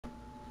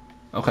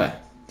Okay,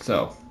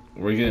 so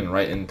we're getting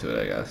right into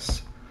it, I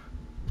guess.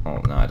 Oh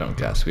no, I don't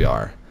guess. We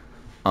are.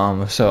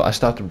 So I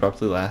stopped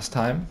abruptly last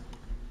time.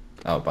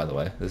 Oh, by the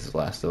way, this is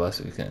Last of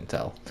Us, if you couldn't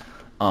tell.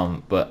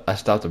 But I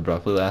stopped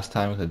abruptly last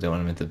time because I didn't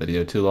want to make the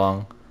video too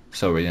long.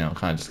 So we're,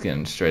 kind of just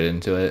getting straight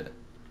into it.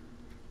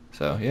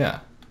 So yeah,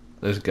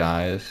 there's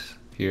guys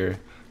here,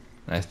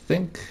 and I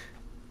think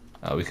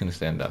we can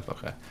stand up.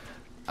 Okay,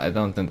 I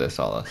don't think they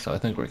saw us, so I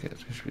think we're good.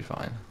 We should be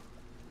fine.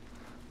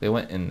 They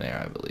went in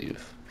there, I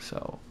believe.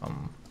 So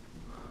I'm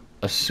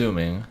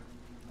assuming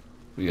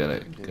we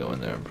gotta go in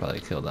there and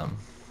probably kill them.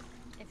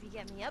 If you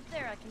get me up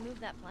there, I can move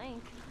that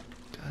plank.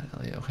 God,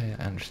 Ellie, okay,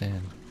 I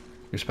understand.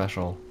 You're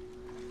special.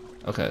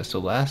 Okay, so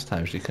last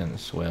time she couldn't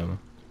swim.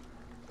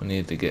 We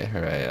needed to get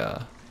her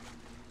a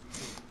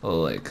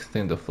little like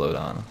thing to float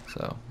on.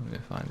 So let me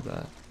find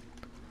that.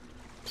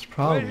 It's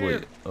probably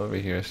Right over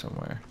here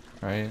somewhere,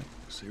 right?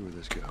 see where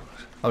this goes.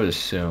 I would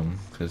assume,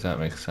 because that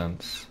makes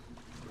sense.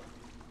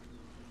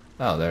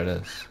 Oh, there it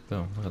is.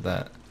 Boom, look at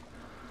that.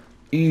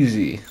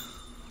 Easy.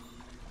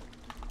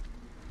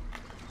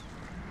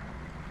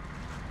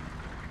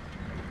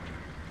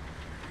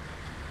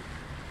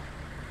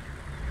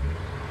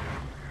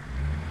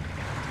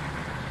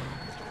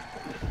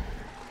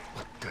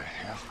 What the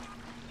hell?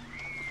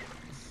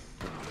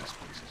 Oh, this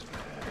place is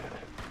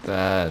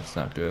bad. That's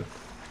not good.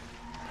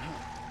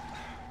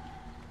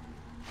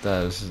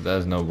 That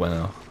is no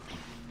bueno.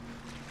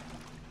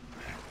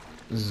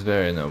 This is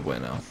very no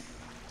bueno.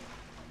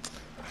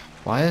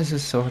 Why is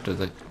this so hard to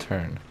like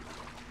turn?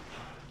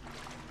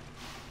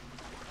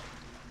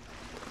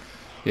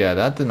 Yeah,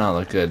 that did not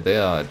look good.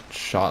 They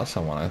shot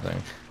someone, I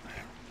think.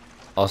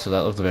 Also,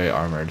 that looked very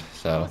armored,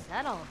 so. What's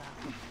that all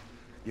about?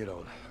 Get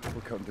on.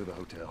 We're coming to the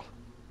hotel.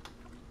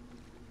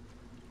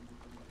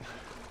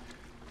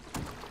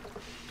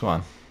 Come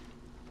on.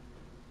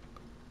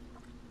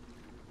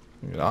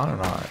 Get on or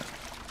not?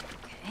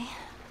 Okay.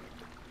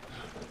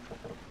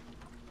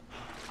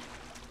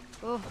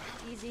 Oh,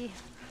 easy.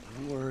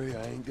 Don't worry,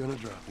 I ain't gonna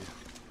drop you.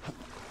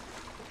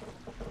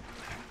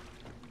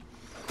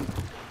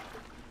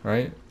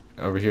 Right?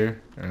 Over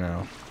here? Or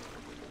no?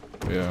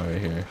 Yeah, over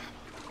here.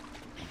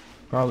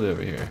 Probably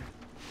over here.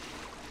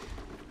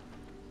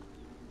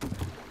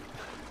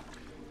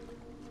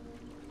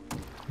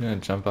 You gonna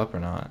jump up or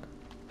not?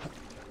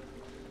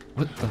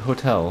 What the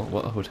hotel?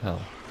 What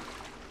hotel?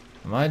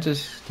 Am I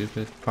just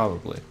stupid?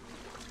 Probably.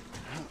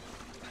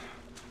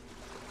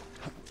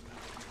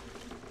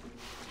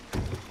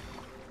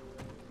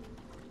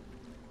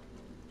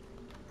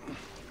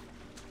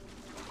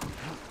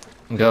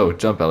 Go,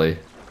 jump, Ellie.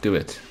 Do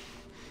it.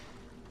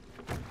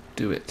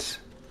 Do it.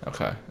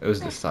 Okay, it was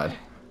this side.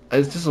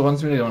 It just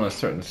wants me to go in a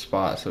certain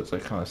spot, so it's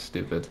like kind of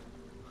stupid.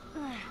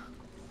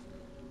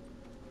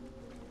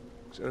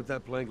 Set up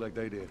that plank like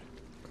they did.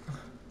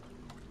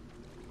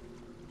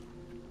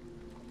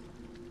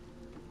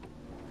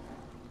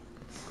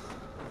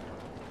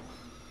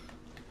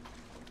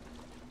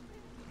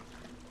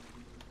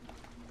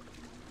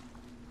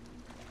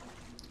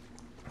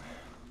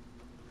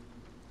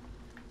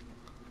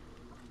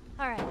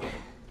 All right.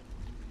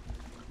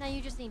 Now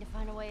you just need to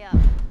find a way up.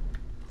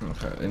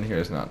 Okay, in here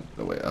is not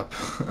the way up.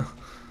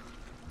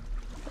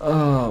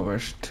 Oh,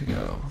 where's to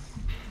go?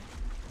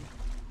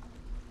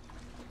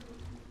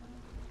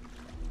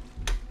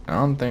 I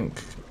don't think.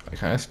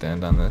 Can I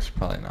stand on this?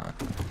 Probably not.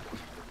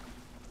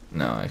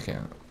 No, I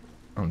can't.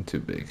 I'm too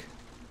big.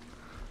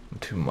 I'm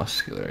too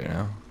muscular, you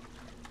know?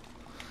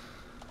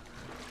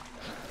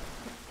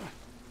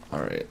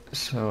 Alright,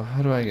 so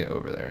how do I get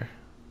over there?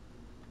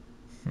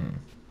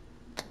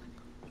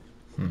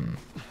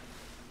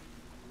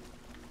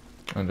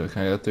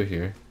 Can I go through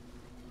here?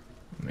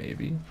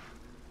 Maybe.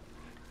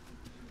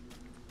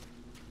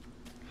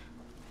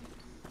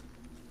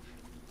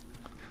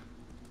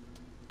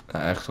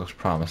 That X looks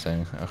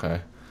promising. Okay.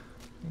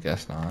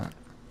 Guess not.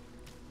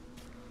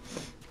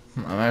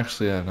 I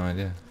have no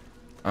idea.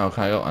 Oh,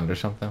 can I go under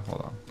something?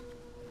 Hold on.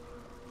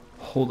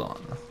 Hold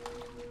on.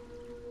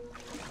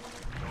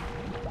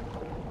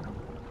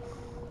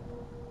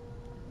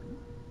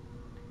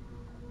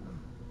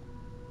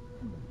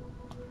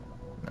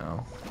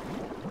 No.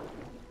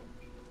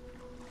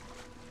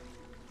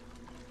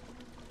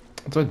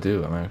 What do I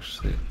do? I'm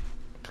actually...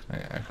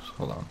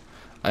 hold on.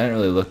 I didn't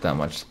really look that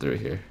much through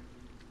here.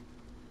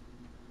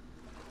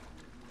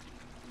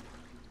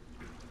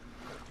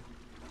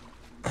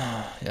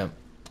 Yep.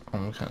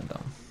 I'm kind of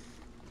dumb.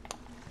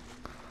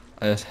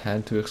 I just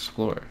had to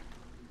explore.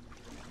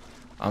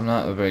 I'm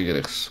not a very good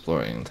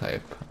exploring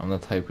type. I'm the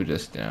type who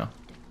just, doesn't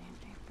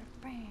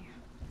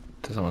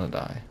want to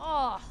die.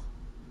 Oh,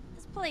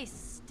 this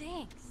place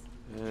stinks.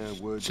 Yeah,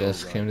 would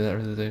Just came to that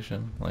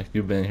realization. Like,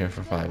 you've been here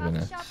for You go to 5 coffee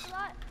minutes. shops a lot?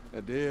 I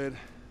did.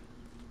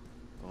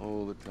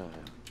 All the time.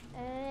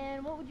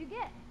 And what would you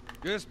get?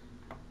 Just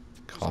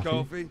Coffee?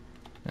 coffee.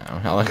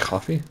 Yeah, I like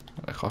coffee.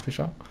 At a coffee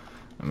shop.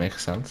 That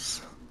makes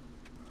sense.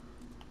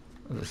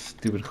 That's a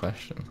stupid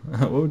question.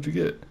 What would you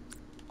get?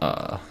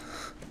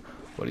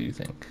 What do you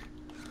think?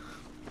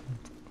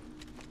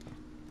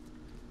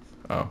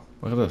 Oh,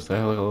 look at this. They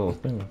have like a little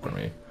thing for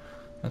me.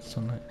 That's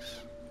so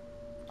nice.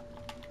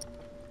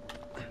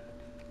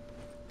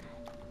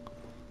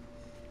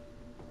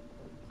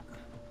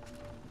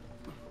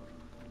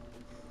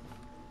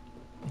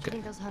 You Okay.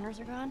 think those hunters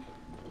are gone?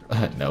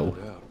 No,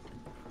 Find out.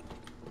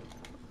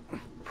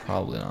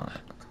 probably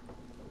not.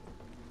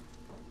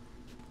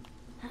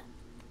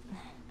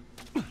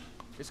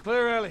 It's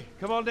clear, Ellie.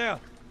 Come on down.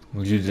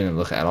 You didn't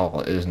look at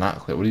all. It is not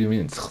clear. What do you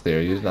mean it's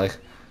clear? You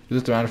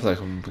looked around for like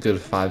a good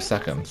 5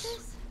 seconds.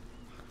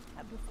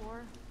 Before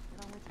it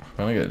always happened.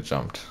 We're gonna get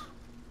jumped.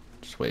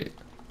 Just wait.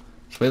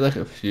 Just wait like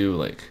a few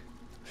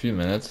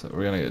minutes.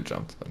 We're gonna get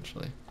jumped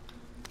eventually.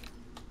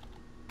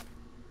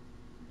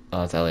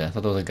 Oh, it's Ellie. I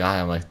thought there was a guy.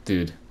 I'm like,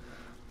 dude.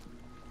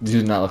 You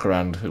did not look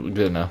around good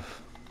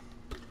enough.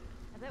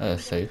 I bet That we is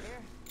could safe. there.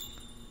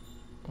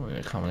 Oh, we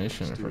got a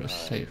combination It's too for a high.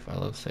 safe. I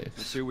love Let's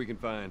safes. see what we can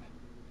find.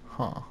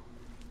 Huh.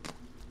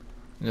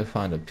 You need to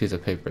find a piece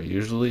of paper.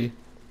 Usually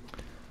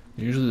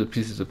the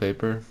pieces of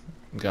paper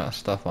got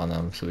stuff on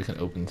them so we can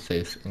open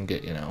safes and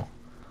get,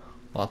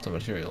 lots of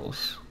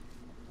materials.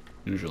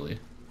 Usually.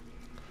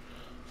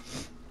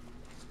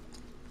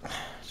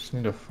 Just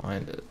need to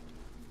find it.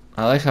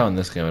 I like how in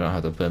this game I don't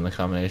have to put in the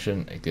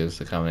combination. It gives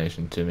the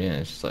combination to me and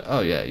it's just like, oh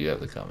yeah, you have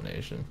the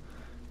combination.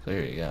 So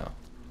here you go.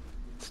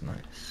 It's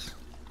nice.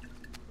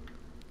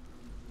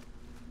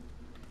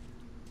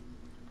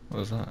 What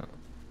is that?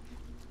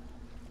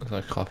 Is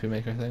that a coffee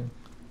maker thing?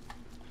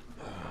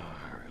 Oh,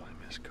 I really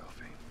miss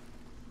coffee.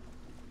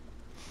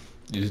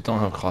 You just don't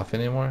have coffee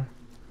anymore?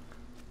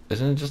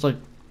 Isn't it just like,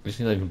 you just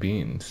need like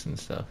beans and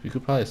stuff? You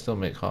could probably still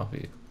make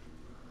coffee.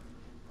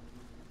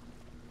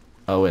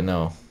 Oh wait,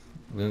 no.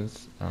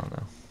 Beans? I don't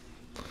know.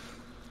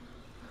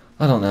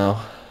 I don't know.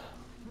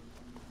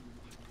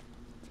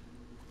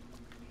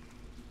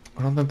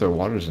 I don't think their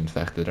water's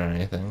infected or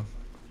anything.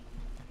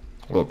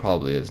 Well, it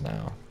probably is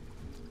now.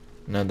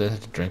 No, they have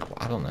to drink.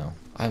 I don't know.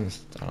 I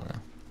don't know.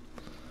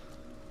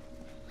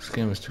 This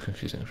game is too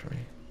confusing for me.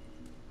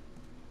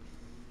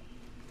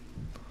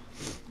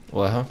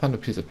 Well, I haven't found a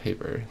piece of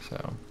paper,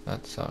 so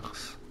that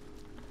sucks.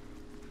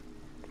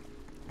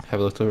 Have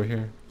you looked over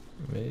here?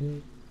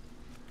 Maybe?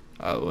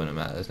 Oh, it wouldn't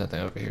matter. There's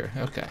nothing over here.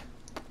 Okay.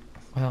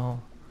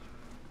 Well,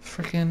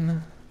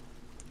 freaking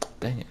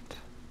dang it.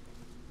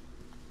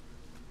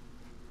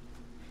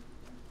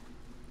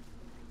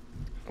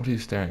 What are you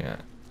staring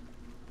at?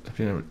 Have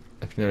you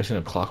never seen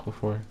a clock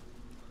before?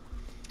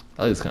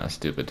 I think it's kind of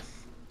stupid.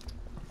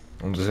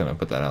 I'm just gonna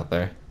put that out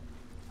there.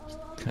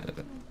 Kind of.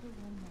 And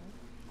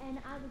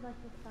I would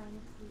like to find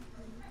a seat,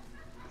 please.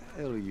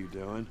 The hell are you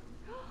doing?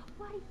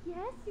 Why, yes,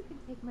 you can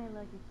take my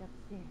luggage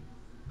upstairs.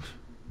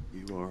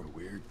 You are a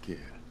weird kid.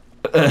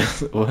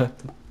 What?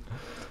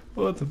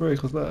 What the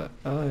break was that?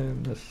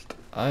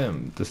 I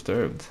am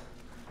disturbed.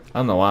 I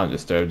don't know why I'm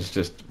disturbed. It's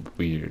just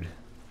weird.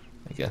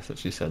 I guess that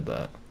she said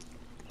that.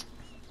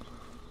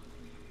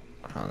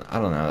 I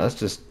don't know. That's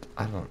just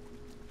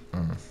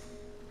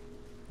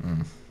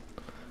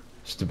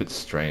just a bit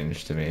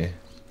strange to me.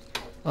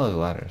 Oh, the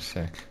ladder is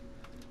sick.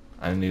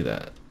 I knew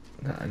that.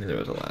 I knew there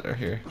was a ladder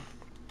here.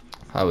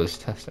 I was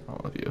testing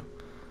all of you.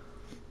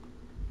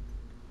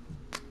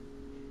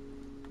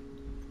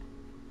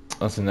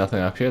 Oh, so nothing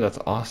up here? That's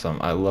awesome.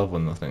 I love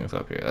when nothing's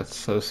up here. That's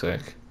so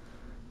sick.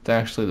 It's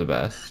actually the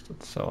best.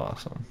 It's so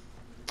awesome.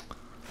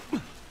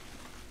 Can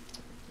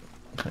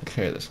I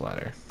carry this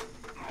ladder?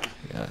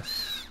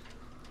 Yes.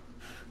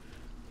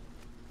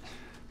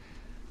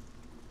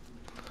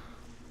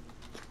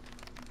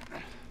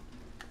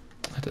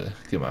 I had to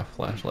get my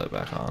flashlight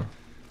back on.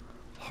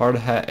 Hard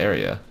hat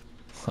area.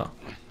 Huh.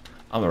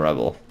 I'm a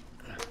rebel.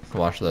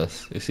 Watch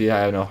this. You see how I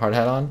have no hard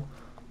hat on?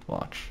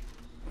 Watch.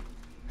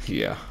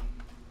 Yeah.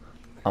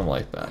 I'm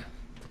like that.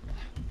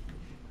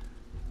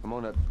 I'm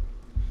on it.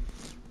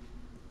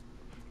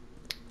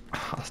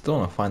 I still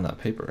want to find that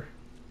paper.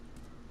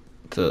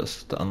 To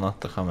unlock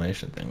the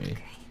combination thingy.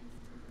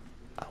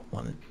 I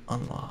want it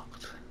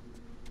unlocked.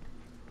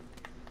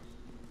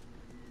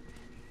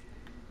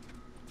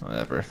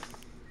 Whatever.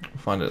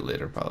 We'll find it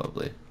later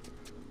probably.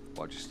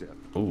 Watch your step.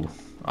 Ooh,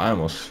 I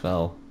almost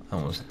fell. I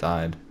almost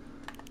died.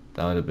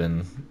 That would have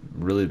been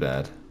really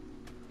bad.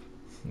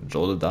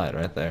 Joel would have died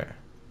right there.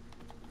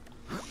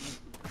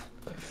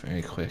 A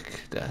very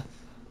quick death.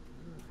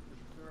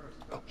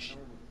 Oh, shit.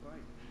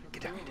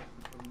 Get down, get down.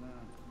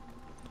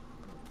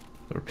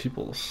 There are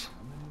peoples.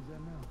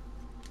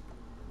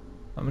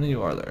 How many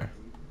are there?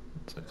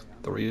 It's like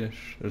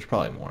 3-ish. There's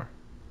probably more.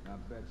 I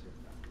bet you.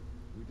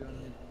 We done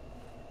it?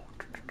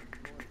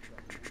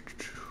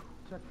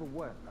 Check for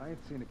what? I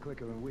ain't seen a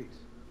clicker in weeks.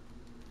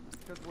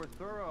 Because we're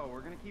thorough.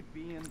 We're gonna keep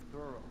being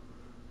thorough.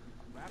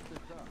 Wrap this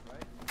up,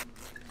 right?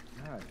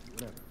 Alright,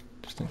 whatever.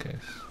 Just in case.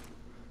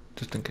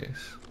 Just in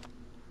case.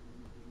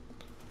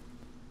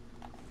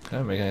 Can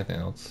I make anything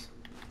else?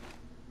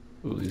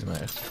 Ooh, these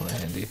might actually come in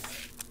handy.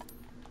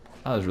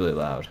 That was really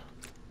loud.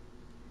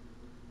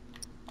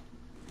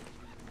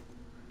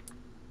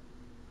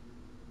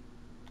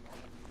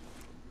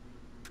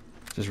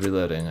 Just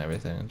reloading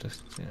everything,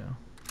 just,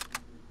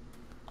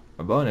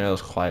 My bow and arrow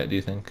is quiet, do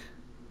you think?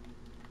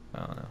 I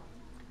don't know.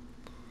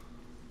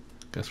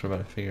 Guess we're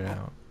about to figure it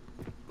out.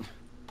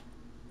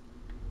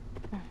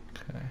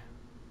 Okay.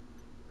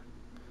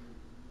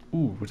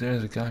 Ooh,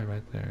 there's a guy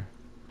right there.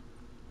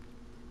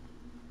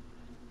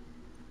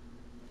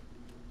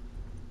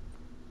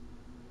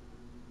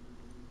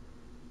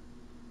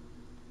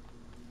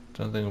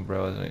 Something,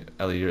 bro.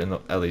 Ellie, you're in the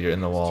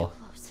wall. Too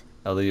close.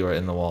 Ellie, you are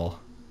in the wall.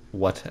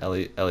 What,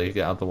 Ellie? Ellie,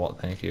 get out the wall.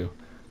 Thank you.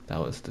 That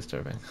was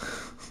disturbing.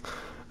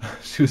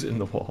 She was in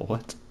the wall.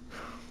 What?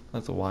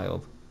 That's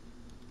wild.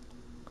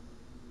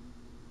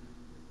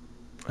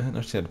 I didn't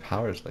know she had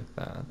powers like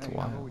that. That's Hey,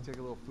 how about we wild. take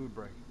a little food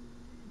break?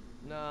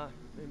 Nah,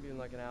 maybe in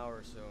like an hour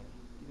or so.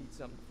 You can eat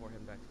something before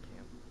heading back to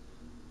camp.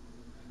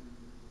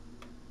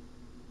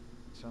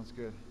 Sounds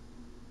good.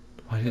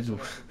 Why Got did some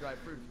you? extra dry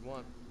fruit if you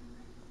want.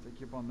 Take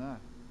you up on that.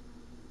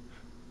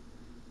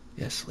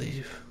 Yes,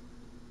 leave.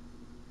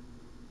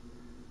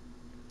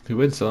 He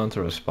waited so long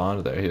to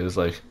respond there. He was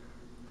like,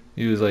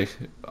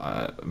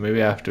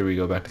 maybe after we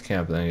go back to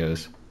camp. And then he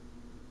goes,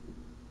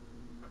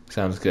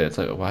 sounds good. It's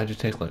like, why'd you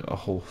take like a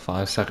whole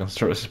 5 seconds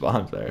to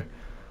respond there?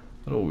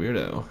 What a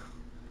weirdo.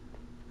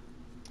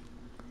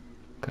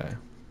 Okay.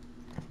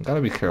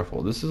 Gotta be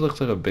careful. This looks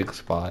like a big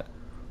spot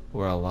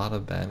where a lot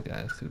of bad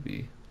guys could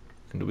be.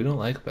 And we don't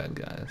like bad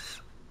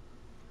guys.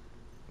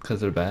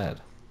 Because they're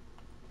bad.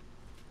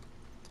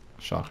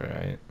 Shocker,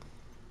 right?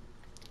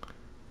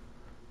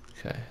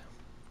 Okay.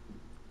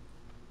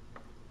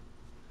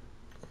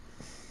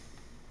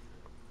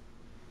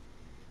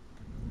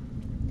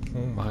 Oh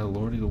my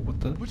lordy, what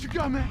the? What you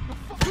got, man?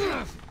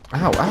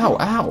 Ow, ow,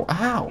 ow,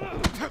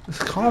 ow!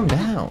 Just calm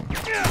down.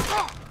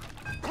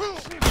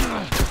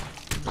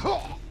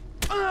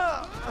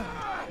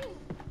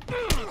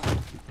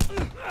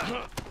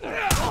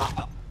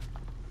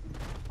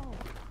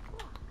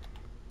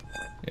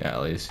 Yeah,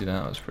 at least,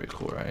 that was pretty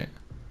cool, right?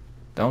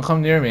 Don't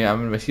come near me,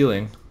 I'm in my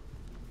healing.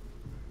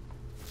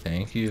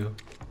 Thank you.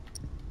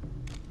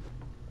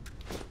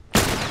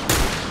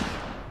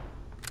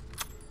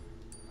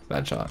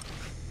 Bad shot.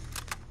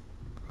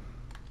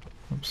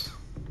 Oops.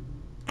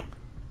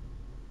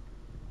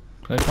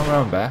 Can they come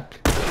around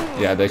back?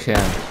 Yeah, they can.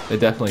 They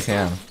definitely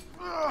can.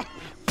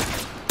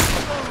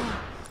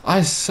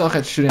 I suck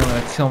at shooting, I'm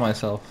gonna kill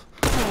myself.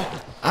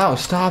 Ow,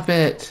 stop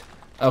it!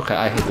 Okay,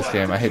 I hate this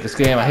game, I hate this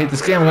game, I hate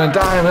this game, I'm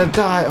gonna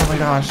die! Oh my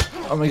gosh,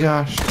 oh my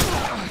gosh.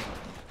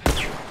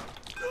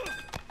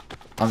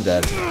 I'm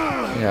dead.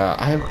 Yeah,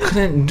 I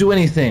couldn't do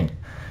anything.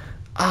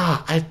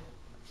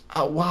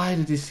 Why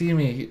did he see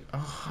me?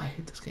 Oh, I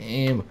hate this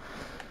game.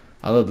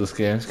 I love this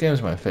game. This game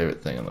is my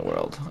favorite thing in the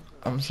world.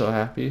 I'm so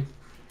happy.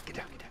 Get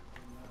down, get down.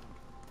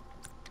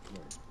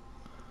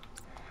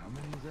 How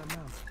many is that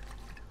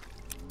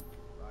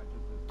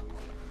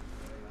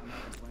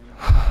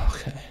now?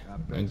 Okay.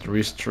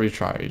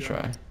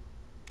 Retry.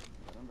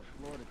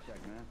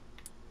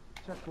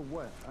 Check for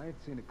what? I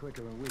ain't seen a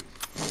clicker in weeks.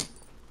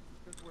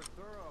 Because we're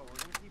thorough. We're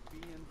gonna keep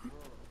being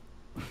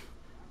thorough.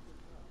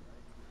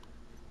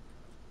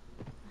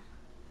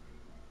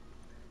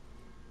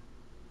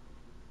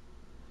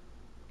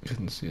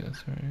 Couldn't see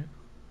us, right?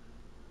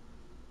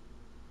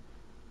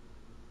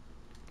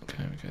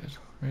 Okay,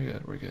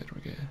 we're good.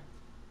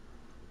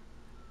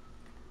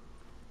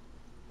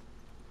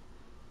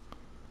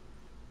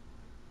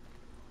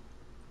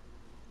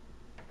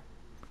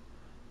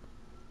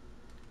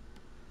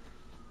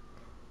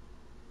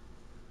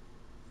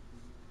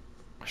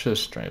 I should have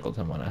strangled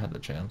him when I had the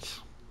chance.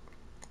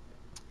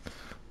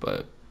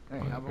 But, Hey,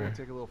 how about we whatever.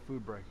 take a little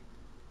food break?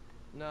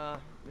 Nah,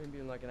 maybe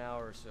in like an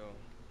hour or so.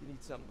 You can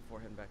eat something before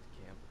heading back to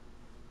camp.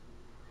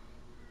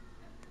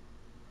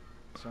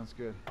 Sounds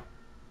good.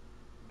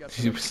 Got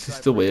some He extra dry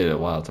still fruit if waited you a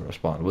while want. to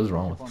respond. What is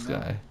wrong with this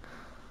guy?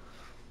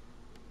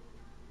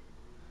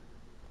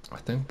 I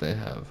think they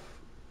have.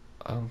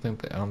 I don't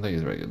think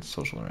he's very good at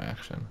social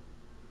interaction.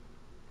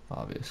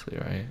 Obviously,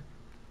 right?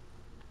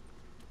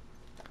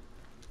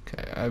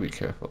 Okay, I gotta be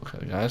careful.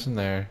 Okay, guys in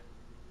there.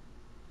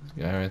 This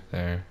guy right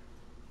there.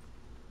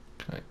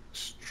 Can I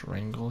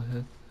strangle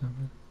him?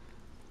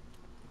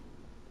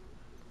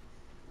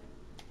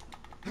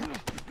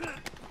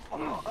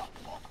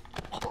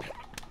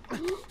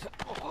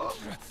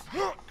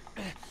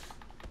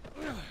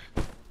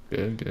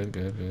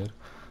 Good.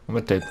 I'm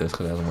gonna take this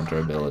because it has more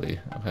durability,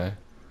 okay?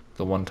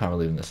 The one time I'm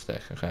leaving this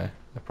stick, okay?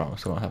 I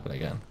promise it won't happen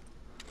again.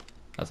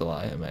 That's a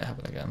lie, it may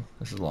happen again.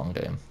 This is a long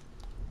game.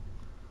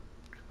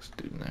 This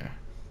dude in there.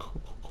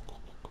 Cool.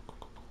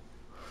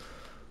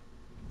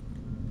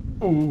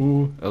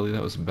 Ooh, Ellie,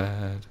 that was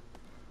bad.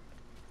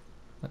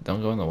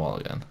 Don't go in the wall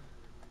again.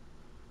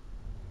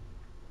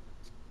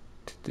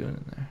 What's he doing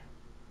in there?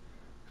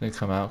 Can he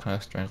come out? Can I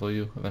strangle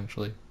you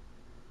eventually?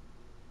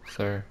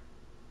 Sir?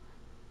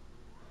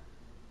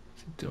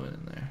 What's he doing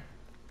in there?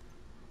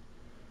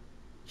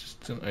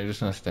 Are you just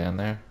gonna stand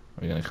there?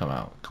 Or are you gonna come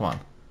out? Come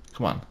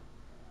on.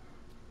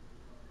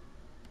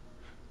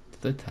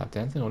 Did they tap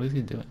dancing? What is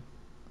he doing?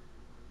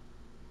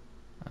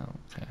 Oh,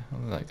 okay.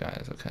 That guy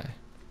is okay.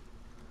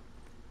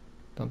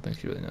 Don't think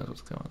he really knows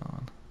what's going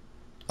on.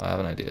 I have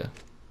an idea.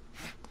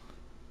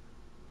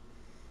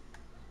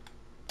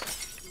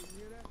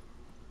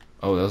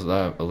 Oh,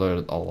 that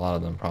alerted a lot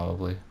of them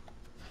probably.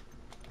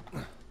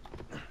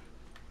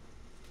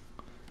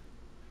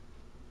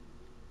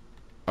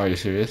 Are you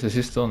serious? Is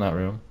he still in that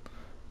room?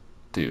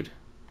 Dude.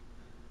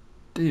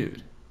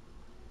 Dude.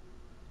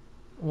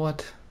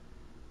 What?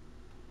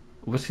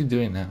 What's he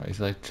doing now? He's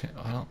like,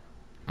 I don't.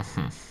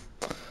 Well,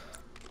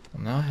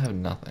 now I have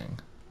nothing.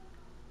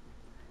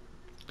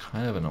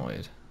 Kind of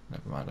annoyed.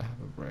 Never mind, I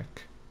have a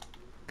brick.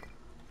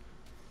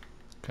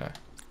 Okay.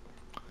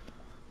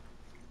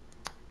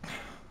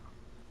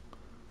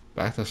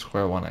 Back to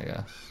square one, I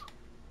guess.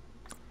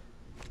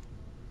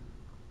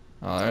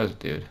 Oh, there's a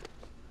dude.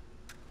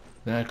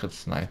 Then I could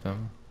snipe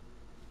him.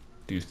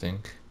 Do you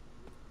think?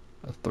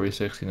 A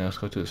 360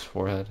 no-scope to his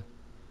forehead.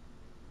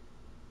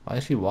 Why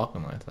is he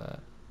walking like that?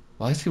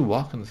 Why is he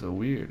walking so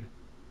weird?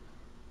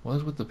 What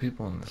is with the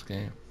people in this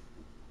game?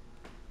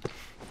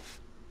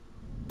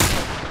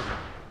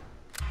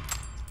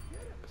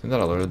 Think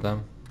that alerted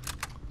them?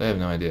 They have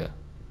no idea.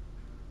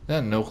 They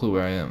have no clue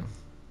where I am.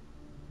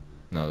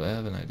 No, they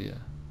have an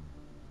idea.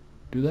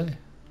 Do they?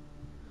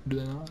 Do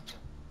they not?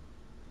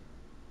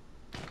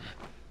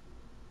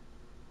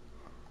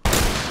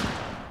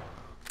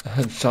 The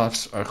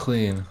headshots are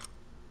clean.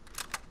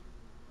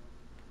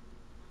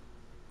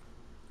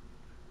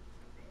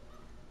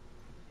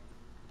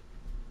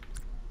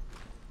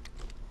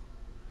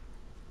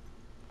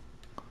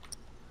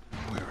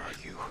 Where are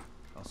you?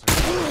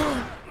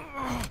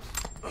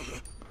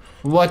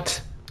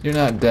 What? You're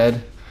not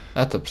dead?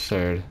 That's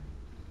absurd.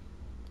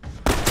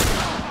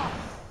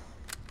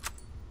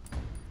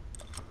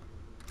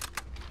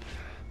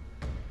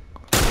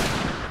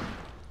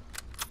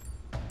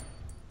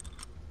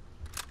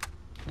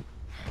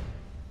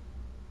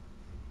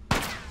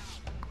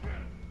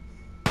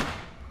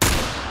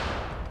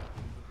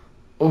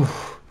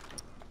 Oof.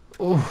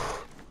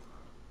 Oof.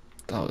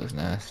 That was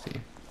nasty.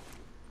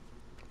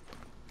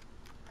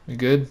 You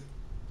good?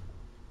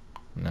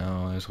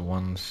 No, there's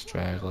one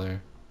straggler.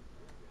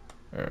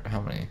 Or how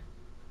many?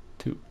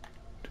 Two.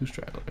 Two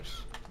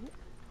stragglers.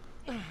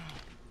 Oh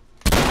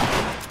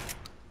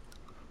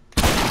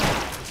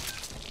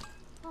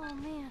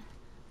man.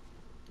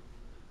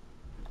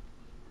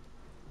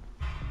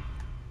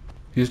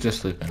 He's just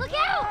sleeping. Look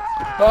out!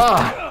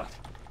 Ah!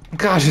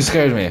 Gosh, you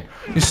scared me.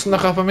 You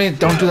snuck up on me?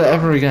 Don't do that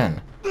ever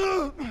again. Hey,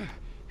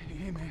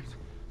 man.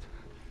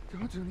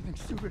 Don't do anything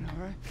stupid,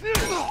 alright?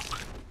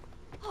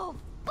 Oh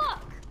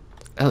fuck!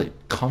 Ellie,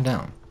 calm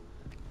down.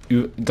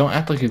 You don't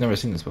act like you've never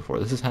seen this before.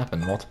 This has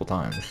happened multiple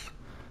times.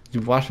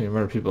 You've watched me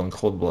murder people in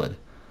cold blood.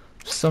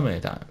 So many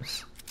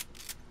times.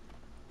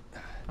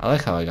 I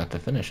like how I got to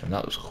finish him.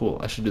 That was cool.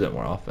 I should do that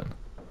more often.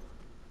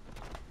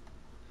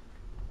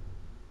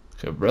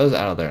 Okay, bro's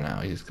out of there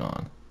now. He's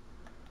gone.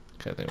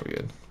 Okay, I think we're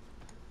good.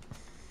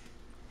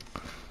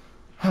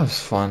 That was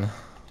fun.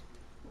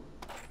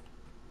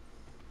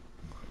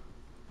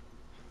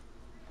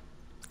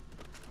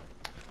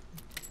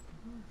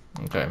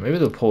 Okay, maybe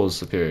the pole is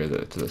superior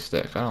to the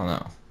stick. I don't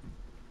know.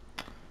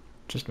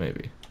 Just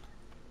maybe.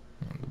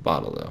 The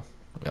bottle, though.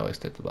 We always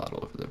take the bottle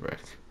over the brick.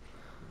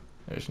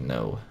 There's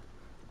no,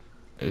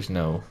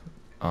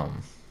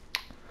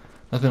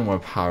 nothing more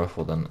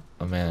powerful than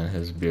a man and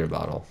his beer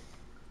bottle.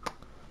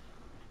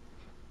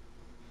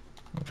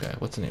 Okay,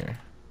 what's in here?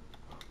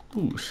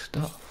 Ooh,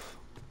 stuff.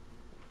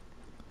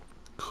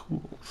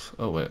 Cools.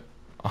 Oh, wait.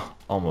 Oh,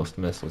 almost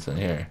missed what's in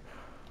here.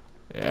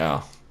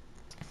 Yeah.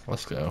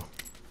 Let's go.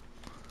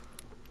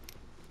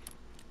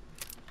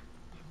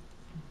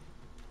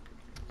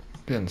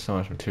 Getting so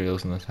much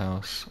materials in this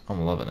house.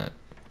 I'm loving it.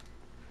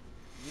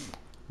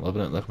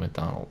 Loving it like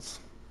McDonald's.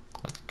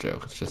 That's a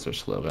joke. It's just their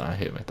slogan. I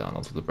hate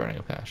McDonald's with a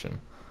burning passion.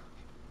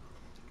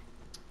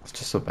 It's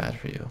just so bad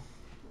for you.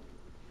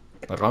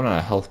 Like, I'm not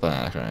a health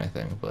fanatic or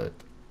anything, but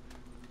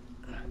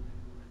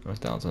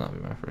McDonald's would not be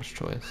my first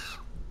choice.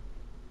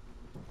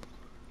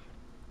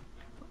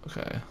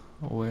 Okay,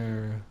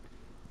 where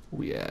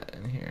we at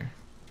in here?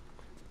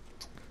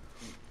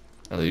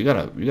 Ellie, you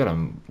gotta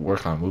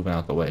work on moving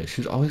out the way.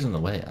 She's always in the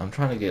way. I'm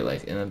trying to get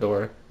like in a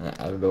door and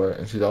out a door,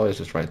 and she's always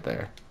just right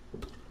there.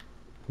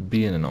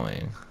 Being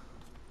annoying.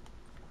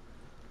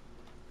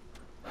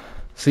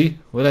 See?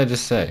 What did I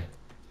just say?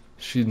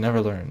 She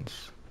never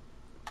learns.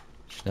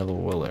 She never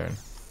will learn.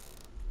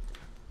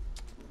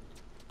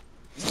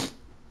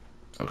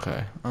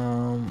 Okay.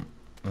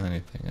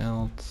 Anything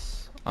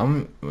else?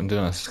 I'm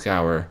gonna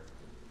scour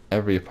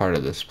every part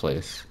of this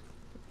place.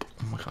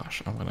 Oh my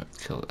gosh, I'm gonna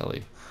kill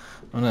Ellie.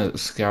 I'm gonna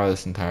scour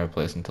this entire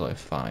place until I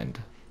find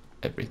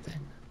everything.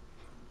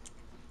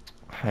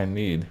 I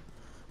need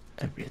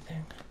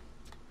everything.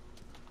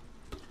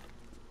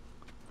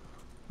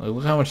 Like,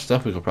 look how much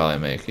stuff we could probably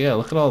make. Yeah,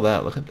 look at all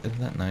that. Look at, isn't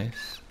that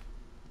nice?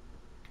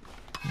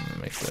 I'm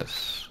gonna make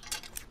this.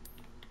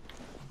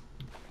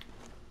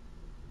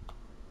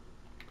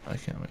 I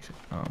can't make it.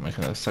 Oh, I'm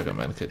making a second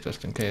medkit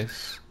just in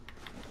case.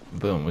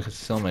 Boom, we could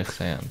still make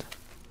sand.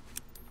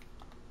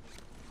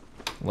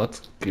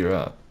 Let's gear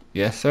up.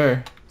 Yes,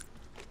 sir.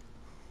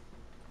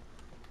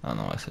 I don't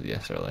know why I said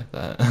yes, sir like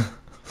that.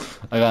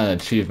 I got an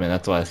achievement,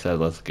 that's why I said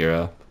let's gear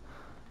up.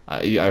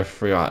 I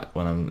forgot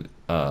when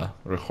I'm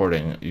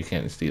recording you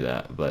can't see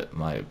that, but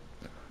my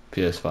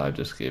PS5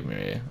 just gave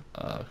me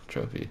a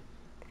trophy.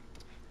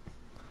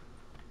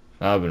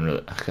 That would have been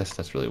really. I guess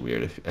that's really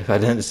weird. If I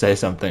didn't say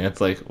something, it's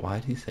like, why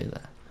did he say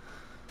that?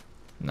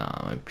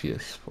 Nah, my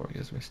PS4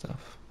 gives me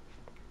stuff.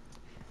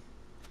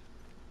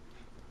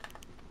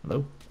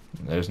 Hello?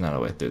 There's not a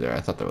way through there.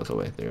 I thought there was a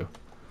way through.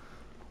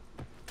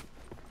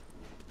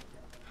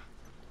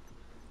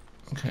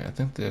 Okay, I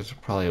think there's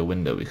probably a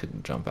window we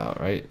could jump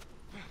out, right?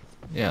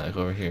 Yeah, like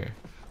over here.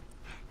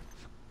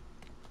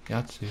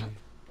 Yahtzee.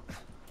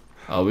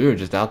 Oh, we were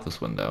just out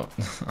this window.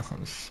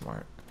 I'm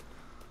smart.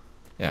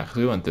 Yeah, because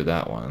we went through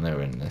that one and they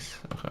were in this.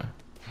 Okay.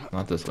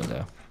 Not this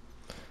window.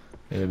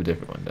 Maybe a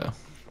different window.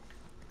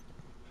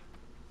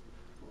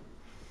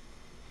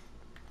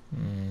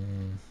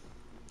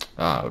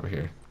 Ah, over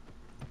here.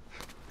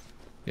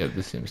 Yep,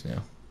 this seems new.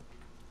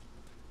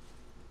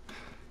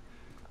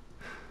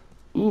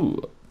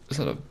 Ooh, is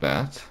that a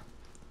bat?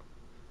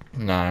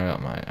 Nah, I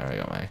already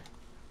got my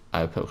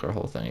eye poker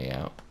whole thingy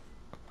out.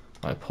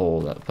 My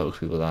pole that pokes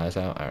people's eyes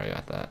out, I already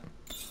got that.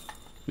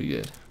 We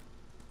good.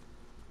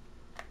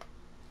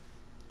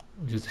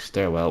 Use the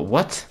stairwell.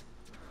 What?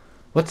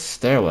 What's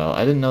stairwell?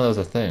 I didn't know that was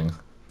a thing.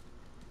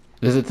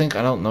 Does it think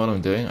I don't know what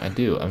I'm doing? I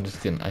do. I'm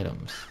just getting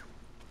items.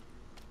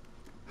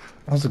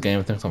 How's the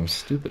game thinks I'm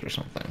stupid or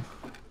something?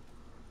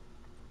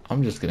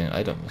 I'm just getting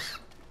items.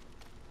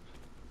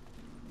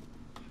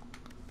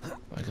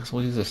 I guess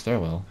we'll use the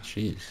stairwell.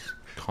 Jeez.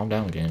 Calm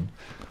down, game.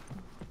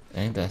 It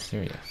ain't that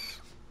serious.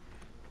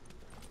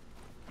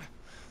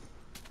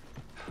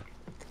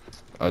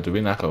 Oh, did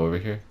we not go over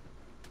here?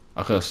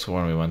 I could have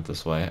sworn we went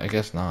this way. I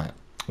guess not.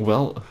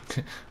 Well,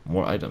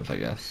 more items, I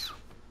guess.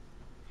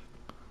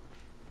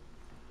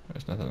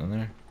 There's nothing in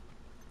there.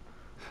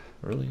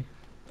 Really?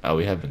 Oh,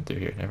 we have been through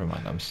here. Never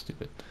mind. I'm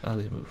stupid. How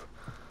do they move?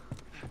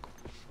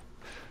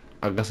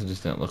 I guess I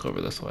just didn't look over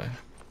this way.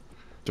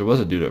 There was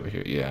a dude over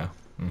here. Yeah.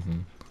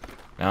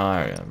 Now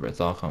I remember.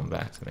 It's all coming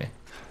back to me.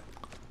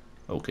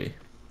 Okay.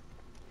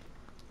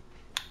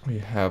 We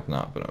have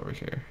not been over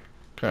here.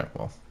 Okay,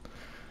 well.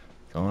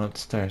 Going up the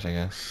stairs, I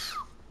guess.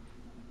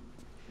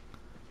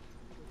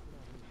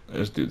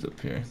 There's dudes up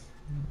here.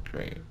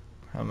 Great.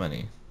 How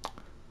many?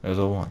 There's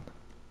a 1.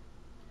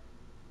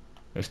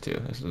 There's 2.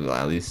 There's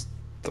at least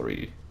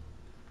 3.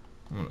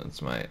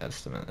 That's my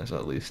estimate. There's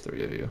at least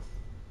 3 of you.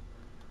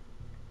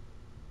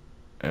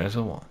 There's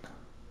a 1.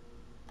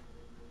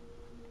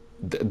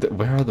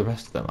 Where are the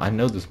rest of them? I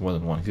know there's more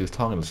than 1. He was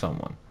talking to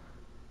someone.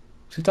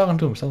 Is he talking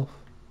to himself?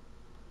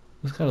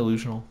 This guy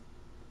delusional.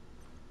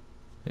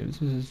 Maybe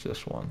this is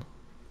just 1.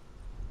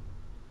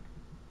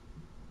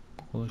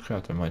 Holy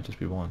crap, there might just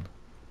be 1.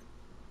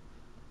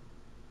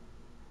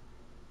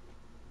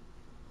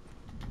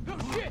 Oh,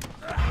 shit!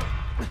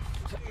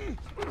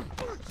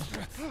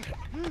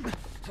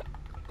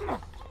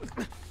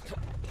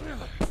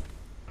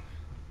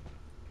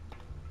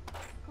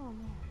 Oh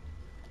man.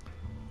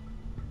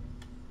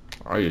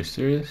 Are you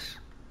serious?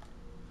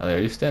 Ellie, are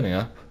you standing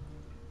up?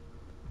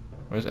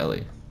 Where's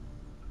Ellie?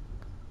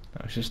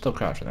 No, she's still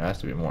crouching. There has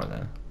to be more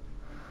then.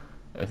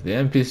 If the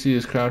NPC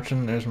is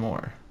crouching, there's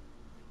more.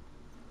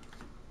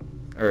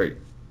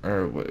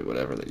 Or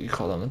whatever that you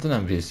call them. That's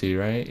an NPC,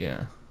 right?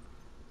 Yeah.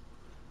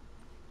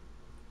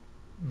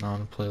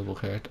 Non-playable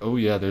character. Oh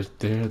yeah,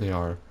 there they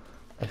are.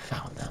 I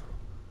found them.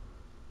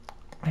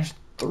 There's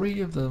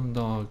 3 of them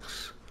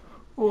dogs.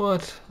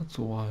 What? That's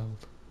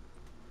wild.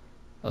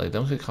 Ellie,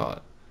 don't get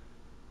caught.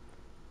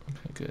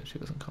 Okay, good. She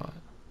wasn't caught.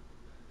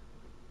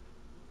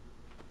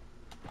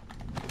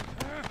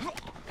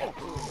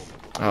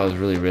 That was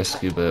really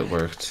risky, but it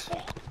worked.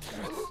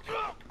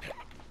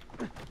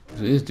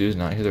 Do these dudes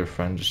not hear their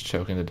friend just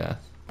choking to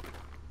death?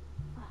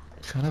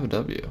 Kind of a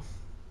W.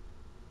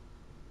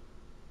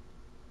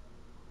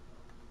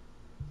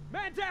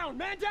 Man down!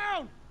 Man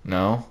down!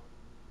 No.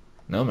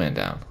 No man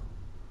down.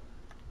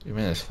 Your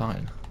man is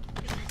fine.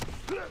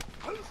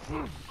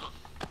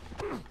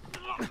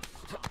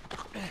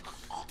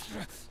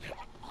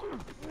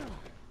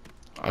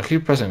 I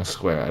keep pressing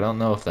square. I don't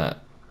know if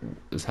that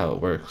is how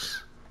it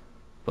works,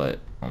 but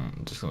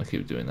I'm just gonna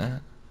keep doing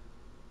that.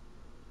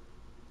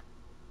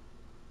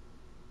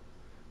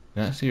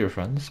 Can I see your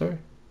friend, sir?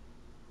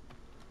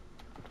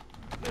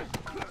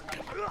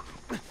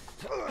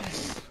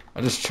 I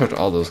just choked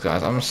all those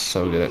guys. I'm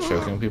so good at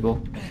choking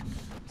people.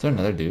 Is there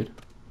another dude?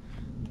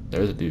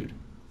 There's a dude.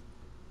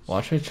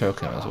 Watch me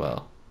choke him as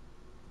well.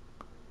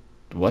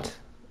 What?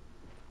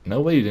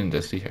 No way you didn't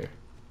just see her.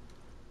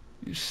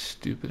 You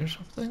stupid or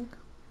something?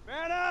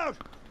 Man out!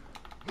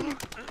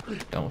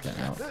 Don't fan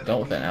out.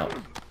 Don't fan out.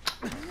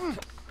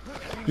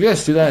 You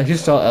guys see that? He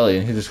saw Ellie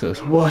and he just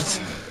goes,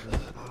 what?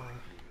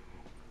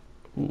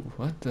 Ooh,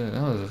 what the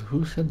hell is,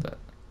 who said that?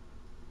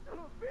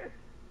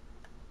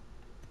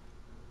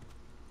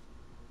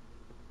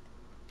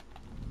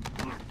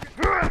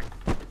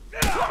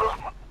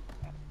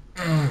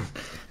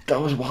 That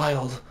was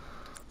wild.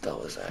 That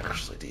was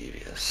actually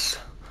devious.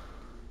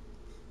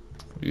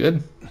 You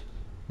good?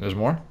 There's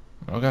more?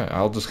 Okay,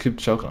 I'll just keep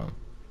choking him.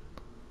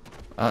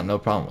 I have no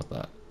problem with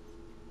that.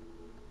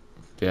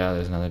 Yeah,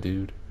 there's another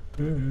dude.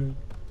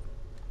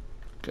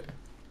 Okay.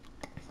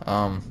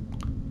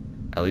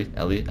 Ellie,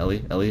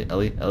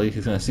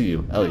 he's gonna see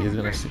you. Ellie, he's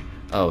gonna see.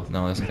 Oh,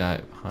 no, there's a guy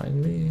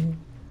behind me.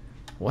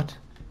 What?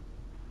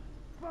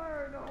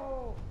 Fire in the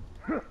hole!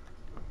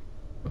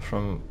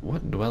 From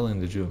what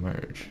dwelling did you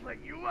emerge? Let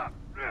you up!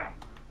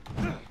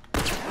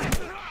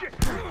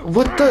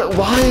 What the?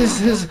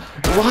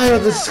 Why are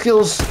the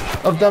skills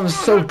of them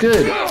so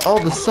good all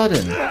of a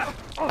sudden?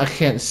 I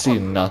can't see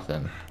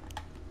nothing.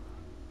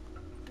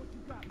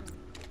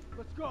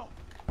 Let's go.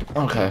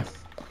 Okay.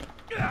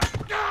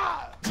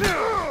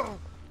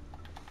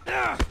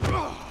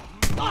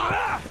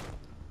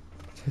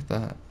 Take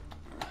that.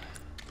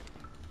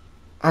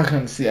 I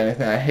couldn't see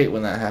anything. I hate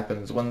when that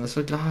happens. When this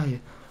guy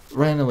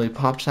randomly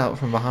pops out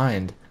from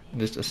behind and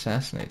just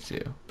assassinates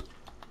you.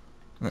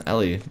 And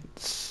Ellie,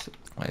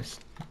 my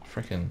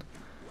freaking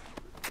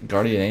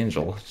guardian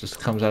angel, just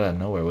comes out of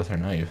nowhere with her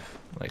knife.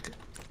 Like,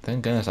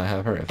 thank goodness I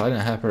have her. If I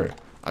didn't have her,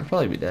 I'd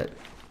probably be dead.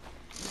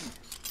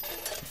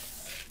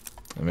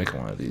 I'm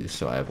making one of these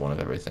so I have one of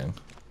everything.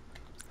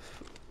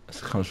 This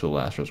comes to the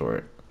last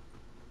resort.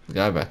 The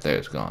guy back there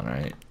is gone,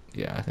 right?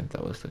 Yeah, I think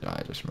that was the guy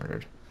I just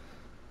murdered.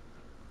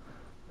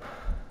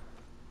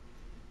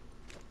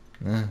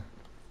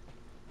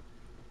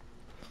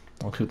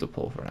 I'll keep the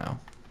pole for now.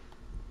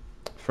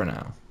 For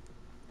now.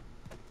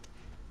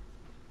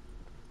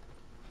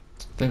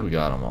 I think we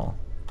got them all.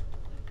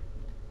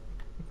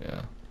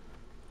 Yeah.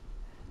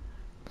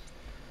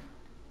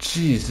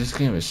 Jeez, this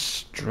game is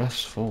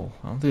stressful.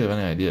 I don't think I have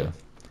any idea.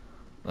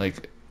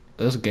 Like,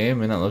 this game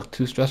may not look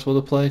too stressful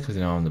to play because,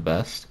 you know, I'm the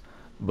best.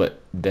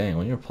 But, dang,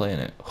 when you're playing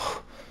it,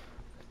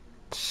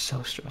 it's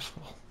so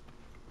stressful.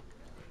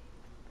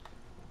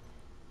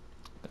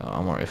 Oh,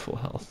 I'm already full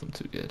health. I'm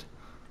too good.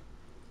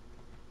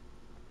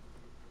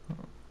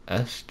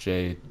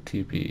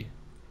 SJTP.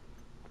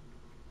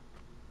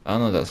 I don't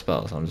know what that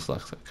spells. I'm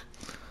dyslexic.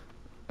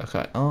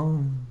 Okay.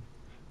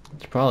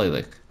 It's probably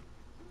like.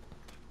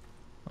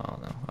 I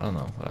don't know. I don't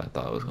know what I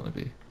thought it was gonna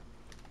be.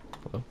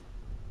 Hello?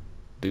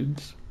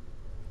 Dudes?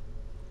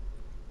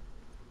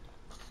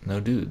 No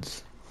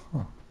dudes.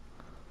 Huh.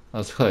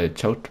 That's because I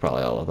choked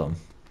probably all of them.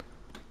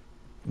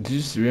 Did you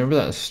just remember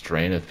that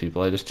strain of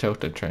people I just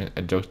choked? I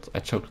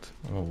choked.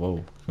 Oh,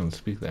 whoa. Couldn't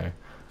speak there.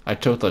 I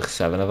choked like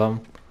 7 of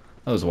them.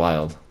 That was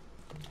wild.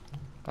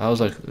 I was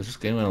like, is this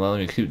game gonna allow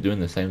me to keep doing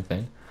the same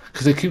thing?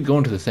 Because they keep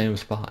going to the same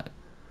spot.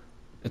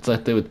 It's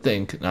like they would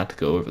think not to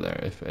go over there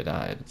if I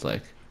died. It's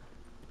like,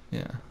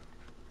 yeah.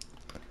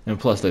 And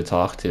plus they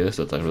talk too,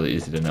 so it's like really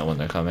easy to know when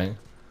they're coming.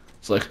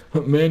 It's like,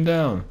 man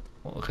down.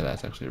 Well, okay,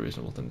 that's actually a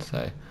reasonable thing to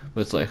say.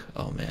 But it's like,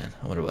 oh man,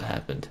 I wonder what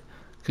happened.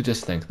 Could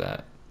just think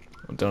that.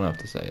 Don't have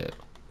to say it.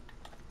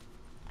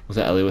 Was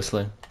that Ellie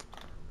whistling?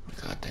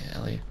 God dang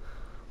Ellie.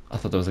 I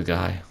thought that was a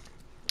guy.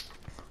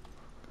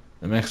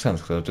 It makes sense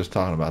because I was just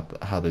talking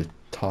about how they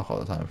talk all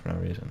the time for no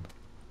reason.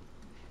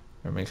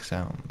 Or make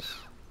sounds.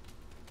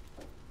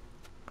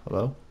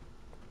 Hello?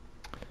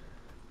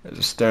 There's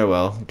a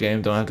stairwell.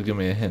 Game, don't have to give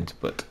me a hint,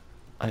 but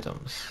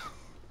items.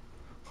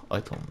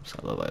 Items.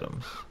 I love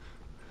items.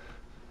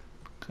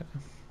 Okay.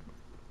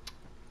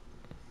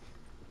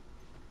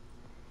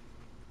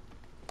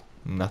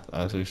 Nothing.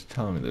 As he was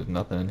telling me, there's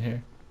nothing in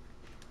here.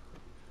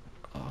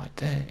 Oh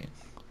dang.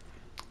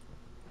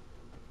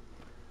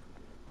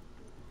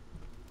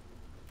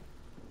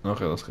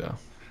 Okay, let's go.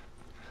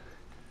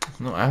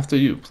 No, after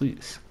you,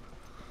 please.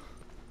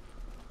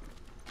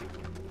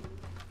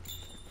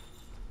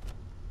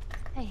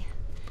 Hey,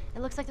 it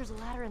looks like there's a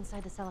ladder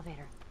inside this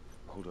elevator.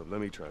 Hold up, let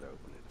me try to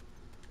open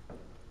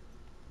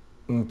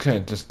it. Okay,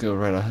 just go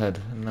right ahead.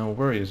 No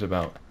worries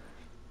about.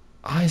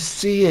 I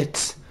see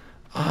it!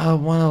 I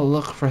want to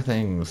look for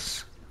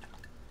things.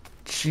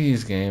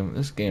 Jeez, game.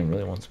 This game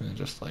really wants me to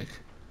just, like,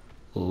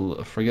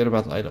 forget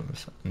about the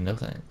items. No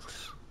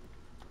thanks.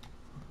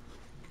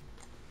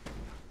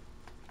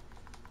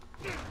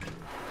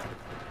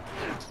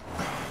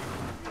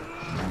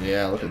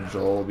 Yeah, look at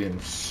Joel being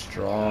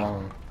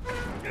strong.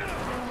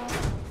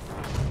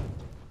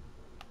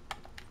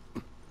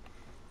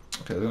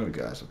 Okay, there's gonna be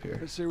guys up here.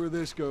 Let's see where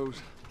this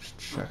goes. Just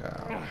check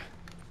out.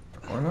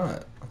 Or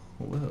not.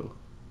 Whoa.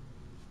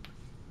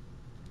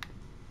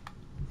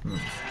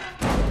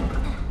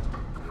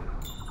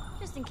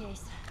 Just in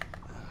case.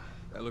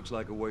 That looks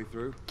like a way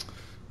through.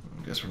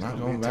 Guess we're not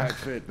It'll be going a tight back.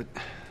 fit, but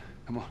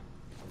come on.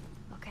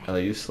 Okay. Are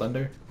you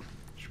slender?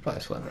 She's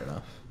probably slender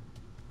enough.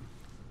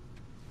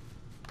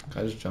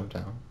 Can I just jump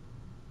down?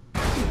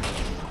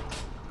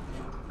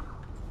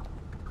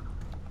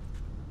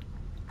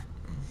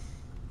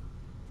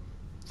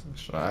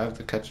 Should I have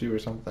to catch you or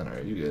something, or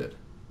are you good?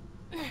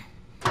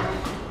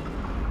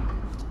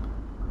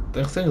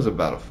 This thing's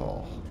about to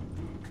fall.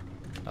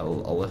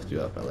 I'll lift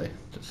you up, Ellie.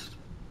 Just.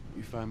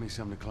 You find me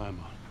something to climb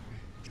on.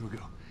 Here we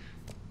go.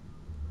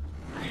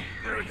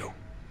 There we go.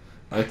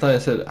 I thought I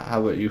said,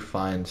 how about you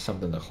find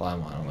something to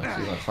climb on? I'm like,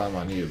 she's gonna climb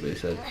on you, but he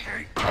said,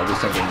 I'll do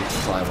something you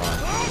can climb on.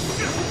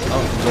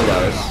 Oh, so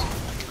that is.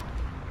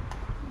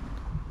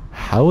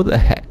 How the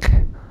heck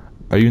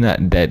are you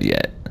not dead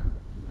yet?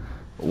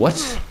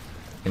 What?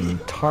 in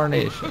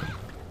tarnation.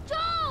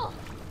 Joel!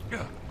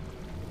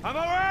 I'm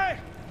alright!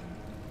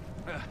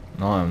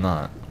 No, I'm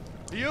not.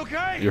 Are you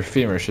okay? Your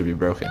femur should be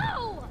broken.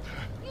 No!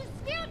 You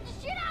scared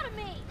the shit out of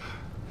me!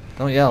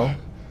 Don't yell.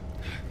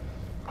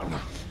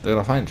 They're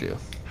gonna find you.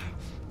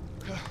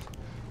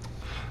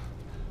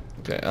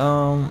 Okay, Come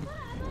on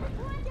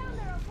down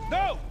there, okay?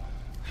 No!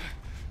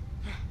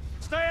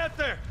 Stay out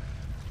there!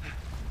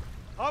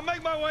 I'll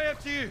make my way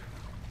up to you.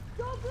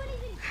 Don't do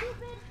anything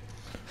stupid!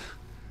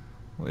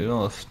 well, you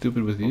know what's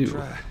stupid with I'll you?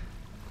 try.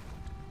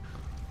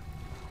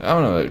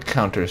 I'm gonna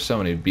encounter so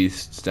many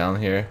beasts down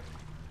here.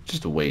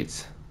 Just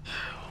wait.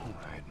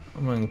 Alright.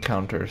 I'm gonna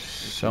encounter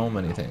so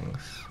many things.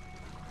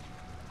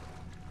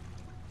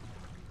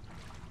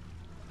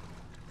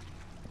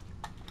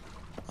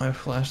 My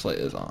flashlight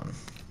is on.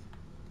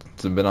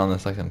 It's been on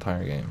this like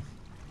entire game.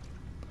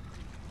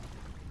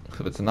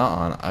 If it's not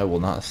on, I will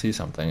not see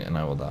something and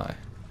I will die.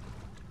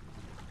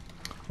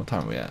 What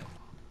time are we at?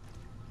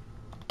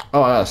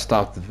 Oh, I gotta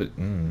stop the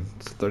video.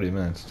 It's 30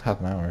 minutes, half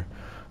an hour.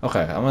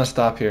 Okay, I'm gonna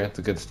stop here. It's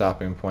a good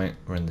stopping point.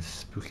 We're in this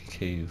spooky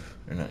cave.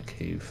 Or not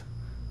cave.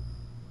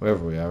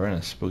 Wherever we are, we're in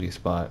a spooky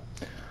spot.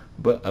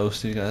 But I will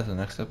see you guys in the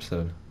next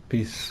episode.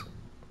 Peace.